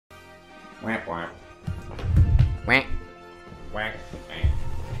Whack, whack. Quack. Whack.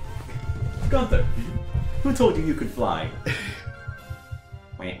 Gunther, who told you you could fly?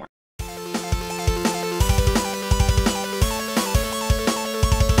 Whack, whack.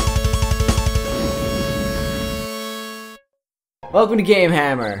 Welcome to Game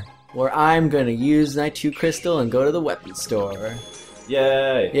Hammer, where I'm gonna use Night 2 Crystal and go to the weapon store.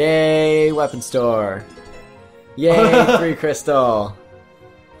 Yay! Yay, weapon store. Yay, free crystal.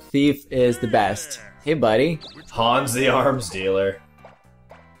 Thief is the best. Hey, buddy. Hans the arms dealer.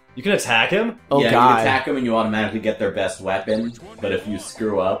 You can attack him? Oh, yeah, God. you attack them and you automatically get their best weapon, but if you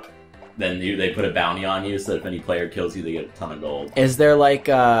screw up, then they put a bounty on you, so that if any player kills you, they get a ton of gold. Is there like,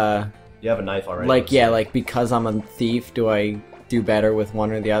 You have a knife already. like because I'm a thief, do I do better with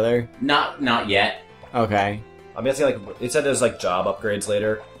one or the other? Not yet. Okay. I'm guessing, like, it said there's, like, job upgrades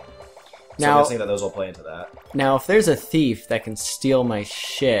later. So Now- I'm guessing that those will play into that. Now, if there's a thief that can steal my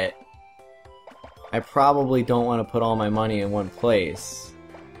shit, I probably don't want to put all my money in one place,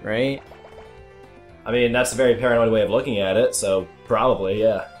 right? I mean, that's a very paranoid way of looking at it, so probably,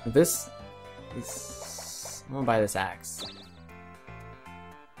 yeah. This... I'm gonna buy this axe.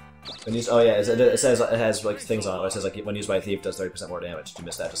 When used, oh yeah, it says it has, like, things on it. It says, like, when used by a thief, does 30% more damage. Did you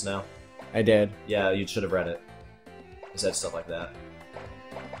miss that just now? I did. Yeah, you should have read it. It said stuff like that.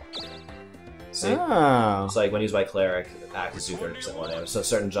 See? Oh. It's like, when used by cleric, axes do 30% more damage. So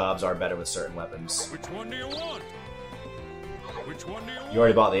certain jobs are better with certain weapons. Which one do you want? Which one do you want? You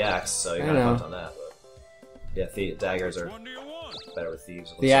already bought the axe, so you're I kind of know. fucked on that. But yeah, daggers are Which one do you want? better with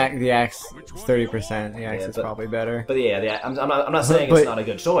thieves. The axe is 30%. The axe Yeah, is but- probably better. But yeah, I'm not saying But- it's not a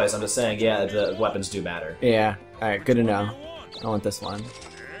good choice. I'm just saying, yeah, the weapons do matter. Yeah. Alright, good to know. What do you want? I want this one. Hey,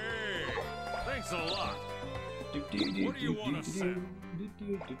 thanks a lot. What do you want to sell? What do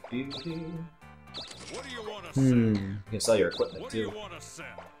you want to sell? Hmm. You can sell your equipment What do you too. want to sell?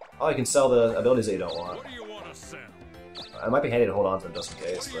 Oh, you can sell the abilities that you don't want. What do you want to sell? It might be handy to hold on to them just in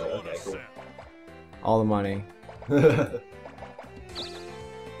case, What do but you want okay, to cool. sell? All the money.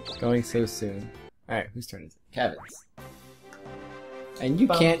 Going so soon. Alright, whose turn is it? Kevin's. And you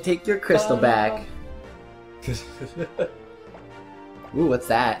can't take your crystal back. Ooh, what's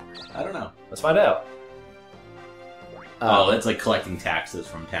that? I don't know. Let's find out. Oh, it's like collecting taxes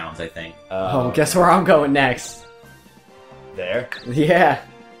from towns, I think. Oh, guess where I'm going next? There. Yeah.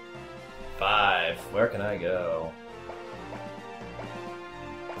 5. Where can I go?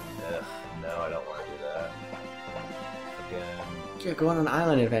 Ugh, no, I don't want to do that. Again. You're going on an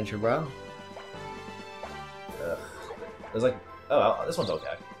island adventure, bro. Ugh. There's like, oh, this one's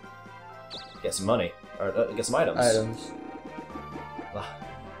okay. Get some money, or get some items. Ah,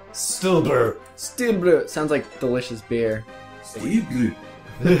 Stilber. Still blue. Sounds like delicious beer. Stilber.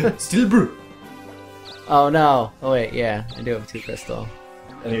 Oh no. Oh wait, yeah, I do have 2 crystal.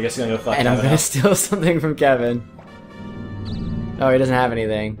 And you're just gonna go fuck And I'm Kevin gonna up. steal something from Kevin. Oh, he doesn't have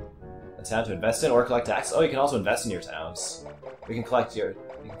anything. A town to invest in or collect tax. Oh, you can also invest in your towns. You can collect the,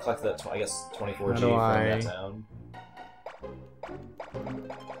 I guess, 24G How from do I- that town.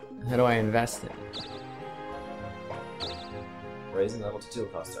 How do I invest it? Raising level to 2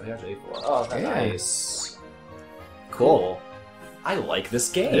 costs 284. Oh, that's Yeah. nice. Cool. I like this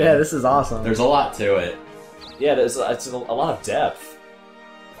game. Yeah, this is awesome. There's a lot to it. Yeah, it's a lot of depth.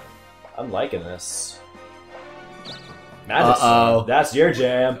 I'm liking this. Magic Uh-oh. That's your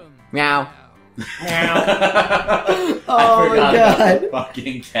jam. Meow. I Oh my forgot about God. the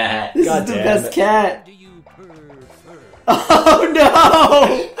fucking cat. This God is the damn best it. cat. Do you prefer? Oh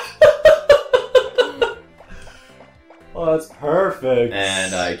no! Oh, that's perfect.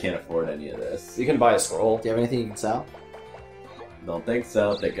 And I can't afford any of this. You can buy a scroll. Do you have anything you can sell? Don't think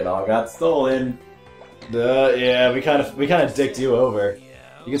so. Think it all got stolen. Yeah, we kind of dicked you over.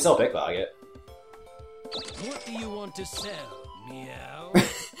 You can sell pickpocket. What do you want to sell? Meow.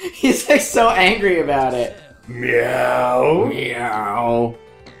 He's like so angry about it. Meow. Meow.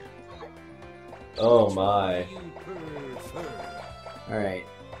 Oh my. Do you prefer? Alright.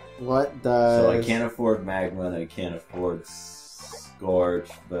 What does... So I can't afford Magma and I can't afford Scorch,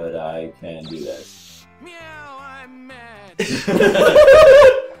 but I can do this. Meow, I'm mad.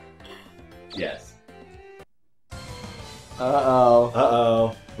 Yes. Uh-oh.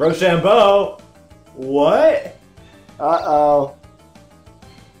 Uh-oh. Rochambeau! What? Uh-oh.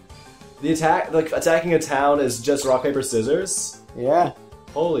 The attack, like, attacking a town is just rock, paper, scissors? Yeah.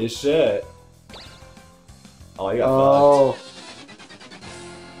 Holy shit. Oh, you got Oh.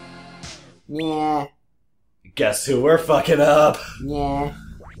 Yeah. fucked. Guess who we're fucking up? Yeah.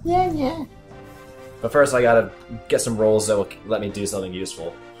 Yeah, yeah. But first I gotta get some rolls that will let me do something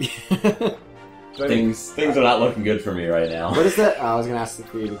useful. Things are not looking good for me right now. What is that? Oh, I was gonna ask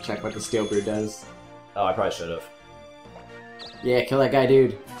for you to check what the steel brew does. Oh, I probably should have. Yeah, kill that guy,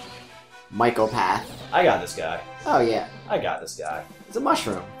 dude. Mycopath. I got this guy. Oh yeah, I got this guy. it's a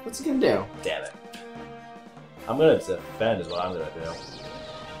mushroom. What's he gonna do? Damn it. I'm gonna defend is what I'm gonna do.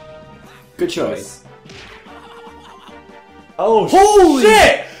 Good choice. Oh, Holy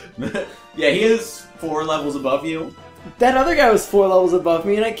shit! Yeah, he is 4 levels above you. That other guy was 4 levels above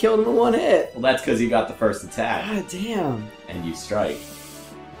me, and I killed him in 1 hit. Well, that's because you got the first attack. God damn. And you strike.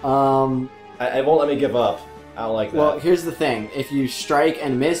 It won't let me give up. I don't like that. Well, here's the thing. If you strike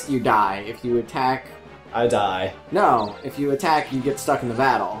and miss, you die. If you attack... I die. No. If you attack, you get stuck in the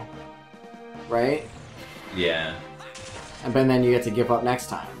battle. Right? Yeah. And then you get to give up next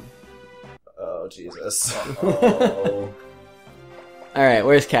time. Oh, Jesus. Oh. Alright,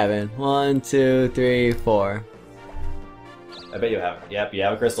 where's Kevin? 1, 2, 3, 4. I bet you have. Yep, you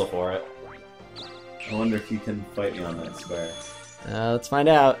have a crystal for it. I wonder if you can fight me on that square. Let's find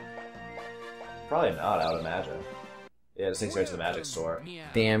out. Probably not, I would imagine. Yeah, just takes you right to the magic store.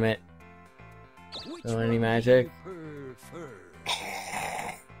 Damn it. Don't any magic?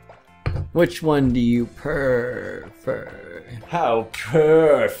 Which one do you prefer? How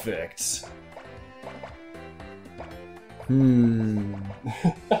perfect! I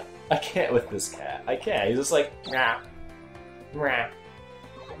can't with this cat. I can't. He's just like, rah, rah,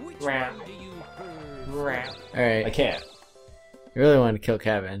 rah, rah. Alright. I can't. You really want to kill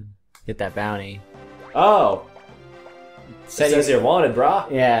Kevin. Get that bounty. Oh! It says you're wanted,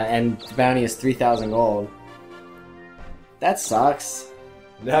 brah. Yeah, and the bounty is 3,000 gold. That sucks.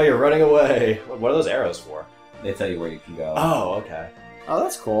 Now you're running away. What are those arrows for? They tell you where you can go. Oh, okay. Oh,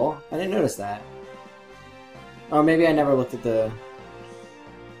 that's cool. I didn't notice that. Or maybe I never looked at the...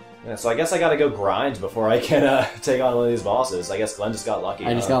 Yeah, so I guess I gotta go grind before I can take on one of these bosses. I guess Glenn just got lucky.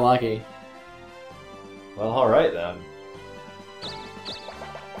 I just got lucky. Well, alright then.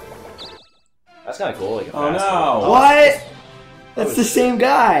 That's kinda cool. Like, Oh no! What? That's the same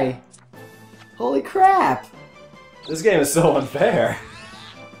guy! Holy crap! This game is so unfair.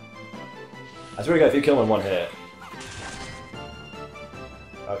 I swear to God, if you kill him in 1 hit.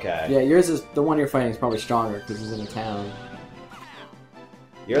 Okay. Yeah, yours is... The one you're fighting is probably stronger because he's in a town.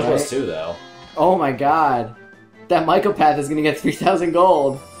 Yours was too, though. Oh my god. That Mycopath is gonna get 3,000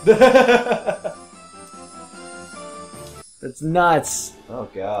 gold. That's nuts. Oh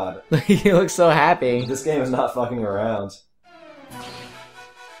God. He looks so happy. This game is not fucking around.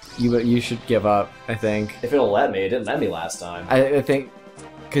 You should give up, I think. If it'll let me. It didn't let me last time. I think...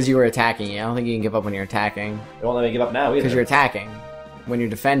 Because you were attacking. I don't think you can give up when you're attacking. It won't let me give up now either. Because you're attacking. When you're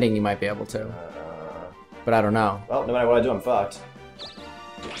defending, you might be able to. But I don't know. Well, no matter what I do, I'm fucked.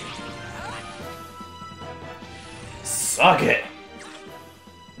 Suck it!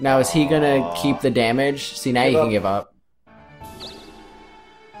 Now, is he gonna keep the damage? See, now you can give up.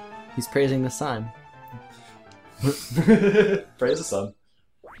 He's praising the sun. Praise the sun.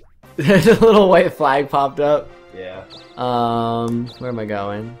 The little white flag popped up. Yeah. Where am I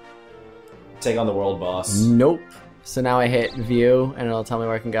going? Take on the world boss. Nope. So now I hit view, and it'll tell me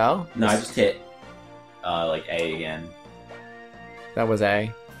where I can go? No, I just hit, like, A again. That was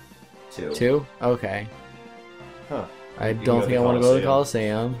A. 2. 2? Okay. Huh. I don't think I want to go to the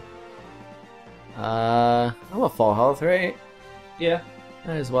Coliseum. I'm a full health, right? Yeah.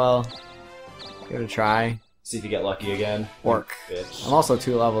 Might as well give it a try. See if you get lucky again. Work. Bitch. I'm also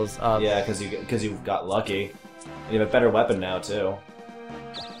 2 levels up. Yeah, because you got lucky. And you have a better weapon now too.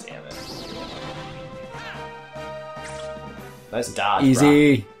 Damn it. Nice dodge.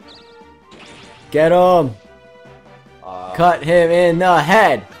 Easy. Get him. Cut him in the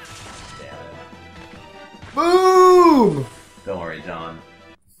head. Damn it. Boom. Don't worry, John.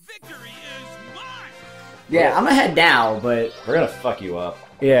 Victory is mine! Yeah, I'm ahead now, but We're gonna fuck you up.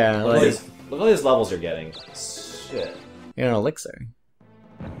 yeah, Look, like look at all these levels you're getting. Shit. you're an elixir.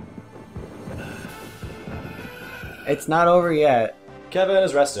 It's not over yet. Kevin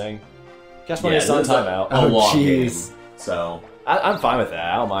is resting. Catch one Yeah, of his son this is a- timeout. Oh, long jeez. game, so I'm fine with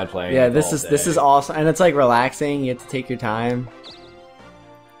that. I don't mind playing. Yeah, the this whole is day. awesome, and it's like relaxing. You have to take your time.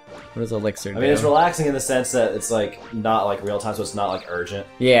 What does elixir do? I mean, it's relaxing in the sense that it's like not like real time, so it's not like urgent.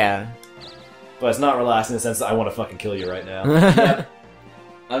 Yeah. But it's not relaxing in the sense that I want to fucking kill you right now.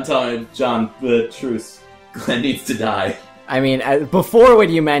 I'm telling you, John, the truth. Glenn needs to die. I mean, before when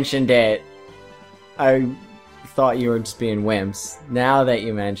you mentioned it, I thought you were just being wimps. Now that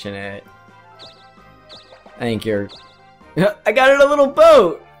you mention it, I think you're... I got in a little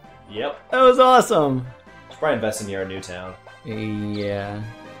boat! Yep. That was awesome! Should probably invest in your new town. Yeah.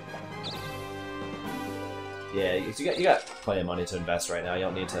 Yeah, you got plenty of money to invest right now. You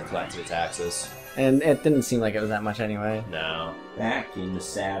don't need to collect your taxes. And it didn't seem like it was that much anyway. No. Back in the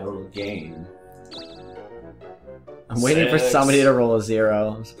saddle again. I'm waiting for 6. somebody to roll a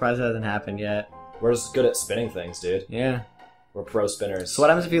 0. I'm surprised it hasn't happened yet. We're just good at spinning things, dude. Yeah. We're pro spinners. So what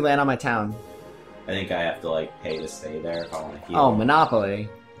happens if you land on my town? I think I have to, like, pay to stay there if I want to heal. Oh, Monopoly.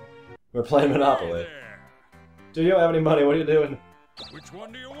 We're playing Monopoly. There. Dude, you don't have any money. What are you doing? Which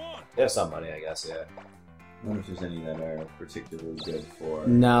one do you want? You have some money, I guess, yeah. I wonder if there's any that are particularly good for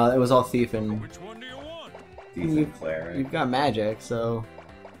No, it was all thief and... Which one do you want? Thief and Cleric. You've got magic, so...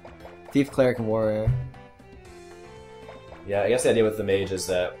 Thief, Cleric, and Warrior. Yeah, I guess the idea with the mage is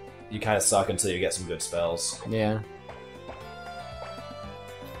that you kind of suck until you get some good spells. Yeah.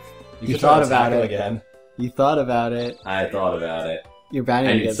 You You could try thought to attack about him it. again. You thought about it. I thought about it. Your bounty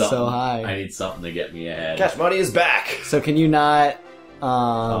I rate need gets something. so high. I need something to get me ahead. Cash money is back! So can you not...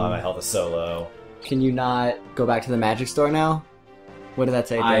 Oh, my health is so low. Can you not go back to the magic store now? What did that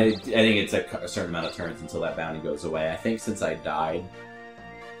say? I Dave? think it's a certain amount of turns until that bounty goes away. I think since I died, It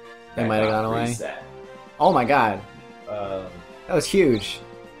that might have got gone away. reset. Oh my god. Um, That was huge.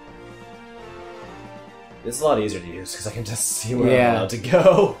 it's a lot easier to use because I can just see where Yeah. I'm allowed to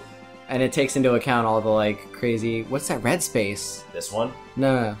go. And it takes into account all the, like, crazy... What's that red space? This one?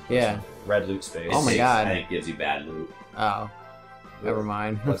 No, yeah. Red loot space. Oh my It god. I think gives you bad loot. Oh. Never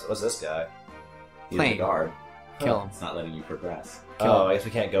mind. What's this guy? He's Plane. the guard. Kill him. It's not letting you progress Oh, I guess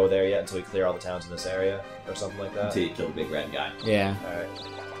we can't go there yet until we clear all the towns in this area or something like that. until you kill the big red guy. Yeah. Alright.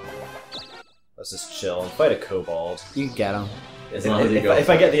 Let's just chill and fight a kobold. You can get him. As long as you go. If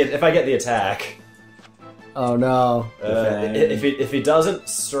I get the attack, Oh no. if he doesn't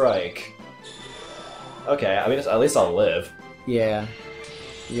strike, okay. I mean, at least I'll live. Yeah.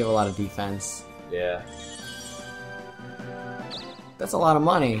 You have a lot of defense. Yeah, That's a lot of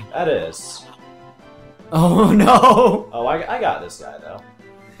money. that is. Oh no! Oh, I got this guy though.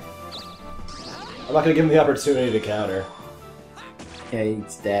 I'm not gonna give him the opportunity to counter. Yeah,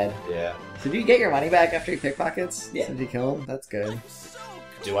 he's dead. Yeah. So do you get your money back after you pickpockets? Yeah. Did you kill him? That's good.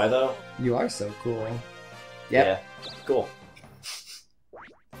 Do I though? You are so cool. Yep. Yeah. Cool.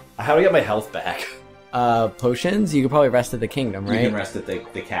 How do I get my health back? Potions? You could probably rest at the kingdom, You right? can rest at the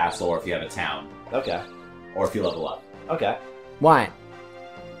castle, or if you have a town, Okay. or if you level up. Okay. Why?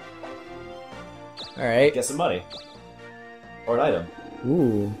 Alright. Get some money. Or an item.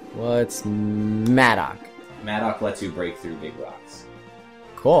 Ooh, what's Maddock? Maddock lets you break through big rocks.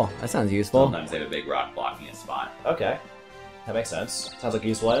 Cool, that sounds useful. Sometimes they have a big rock blocking a spot. Okay. That makes sense. Sounds like a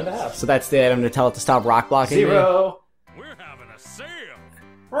useful item to have. So that's the item to tell it to stop rock blocking me? 0! We're having a sale.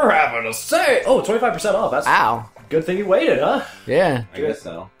 We're having a sale! Oh, 25% off. That's Ow. good thing you waited, huh? Yeah, I guess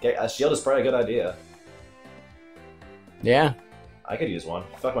so. Okay, a shield is probably a good idea. yeah. I could use one.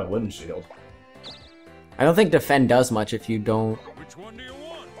 Fuck my wooden shield. I don't think defend does much if you don't Which one do you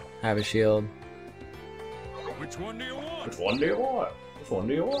want? have a shield. Which one do you want? Which one do you want? Which one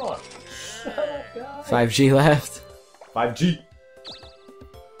do you want? 5G left. 5G. What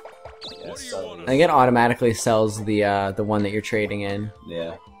Yes, do you want? I think it automatically sells the one that you're trading in.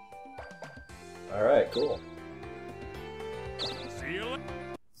 Yeah. Alright, cool. See you later.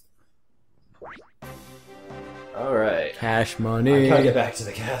 Alright. Cash I money. gotta get back to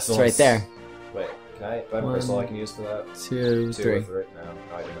the castle. It's right there. Wait, can I? Do I have a crystal I can use for that? 2, 2 3. or 3? No,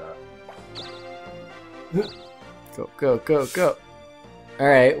 I do not. Go, go, go, go.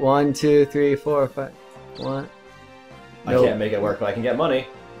 Alright, 1, 2, 3, 4, 5. 1. I Nope. can't make it work, but I can get money.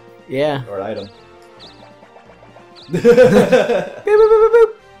 Yeah. Or an item. Boop, boop, boop, boop,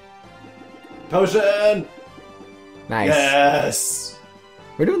 boop. Potion! Nice. Yes!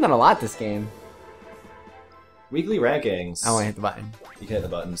 We're doing that a lot this game. Weekly rankings. I want to hit the button. You can hit the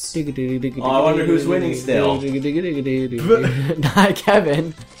buttons. Oh, I wonder who's winning still. Not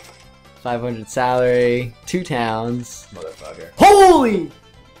Kevin. 500 salary, 2 towns. Motherfucker. Holy!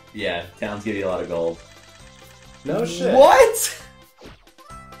 Yeah, towns give you a lot of gold. No shit. What?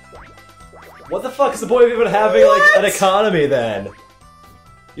 What the fuck is the point of even having, like, an economy, then?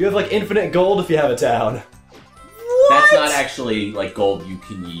 You have, like, infinite gold if you have a town. What? That's not actually like gold you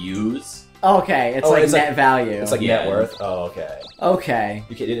can use. Okay, it's Oh, like it's net like- value. It's like Yeah. net worth. Oh, okay. Okay.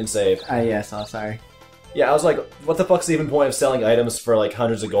 You didn't save. Yes, oh, sorry. Yeah, I was like, what the fuck's the even point of selling items for, like,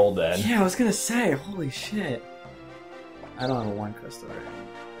 hundreds of gold, then? Yeah, I was gonna say, holy shit. I don't have a 1 crystal right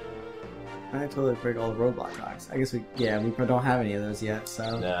now. I totally break all the roadblock clocks. I guess we don't have any of those yet,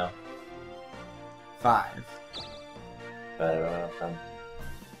 so. No. 5.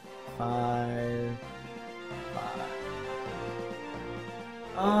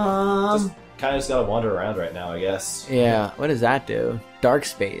 Just 5. kind of just gotta wander around right now, I guess. Yeah, what does that do? Dark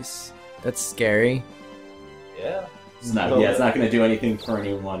space. That's scary. Yeah. It's not. Yeah, it's not going to do anything for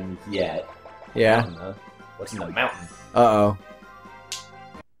anyone yet. Yeah. Mountain, huh? What's in the mountain? Uh-oh.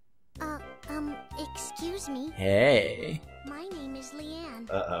 Excuse me. Hey. My name is Leanne.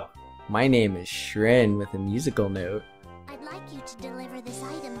 Uh-oh. My name is Shrin with a musical note. I'd like you to deliver this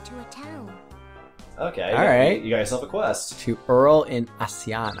item to a town. Okay. Alright. You got yourself a quest. To Earl in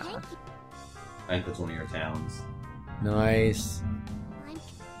Asiana. Thank you. I think that's one of your towns. Nice.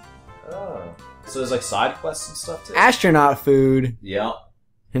 Oh. So there's like side quests and stuff too? Astronaut food. Yep.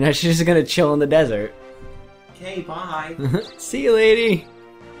 And now she's just gonna chill in the desert. Okay, bye. See you, lady.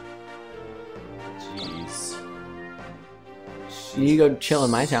 Jeez. You can go chill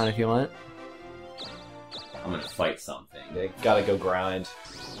in my town if you want. I'm gonna fight something. Yeah, gotta go grind.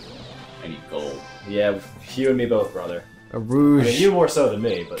 I need gold. Yeah, you and me both, brother. A rouge. I mean, you more so than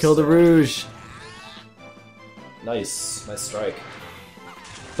me, but Kill the still. rouge. Nice. Nice strike.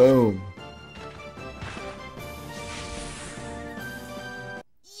 Boom.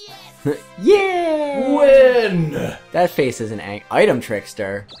 Yeah! Win! That face is an item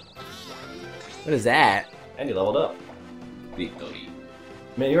trickster. What is that? And you leveled up. Victory.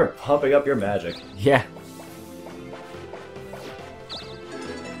 Man, you're pumping up your magic. Yeah.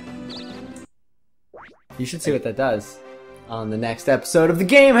 You should see what that does on the next episode of the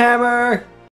Game Hammer!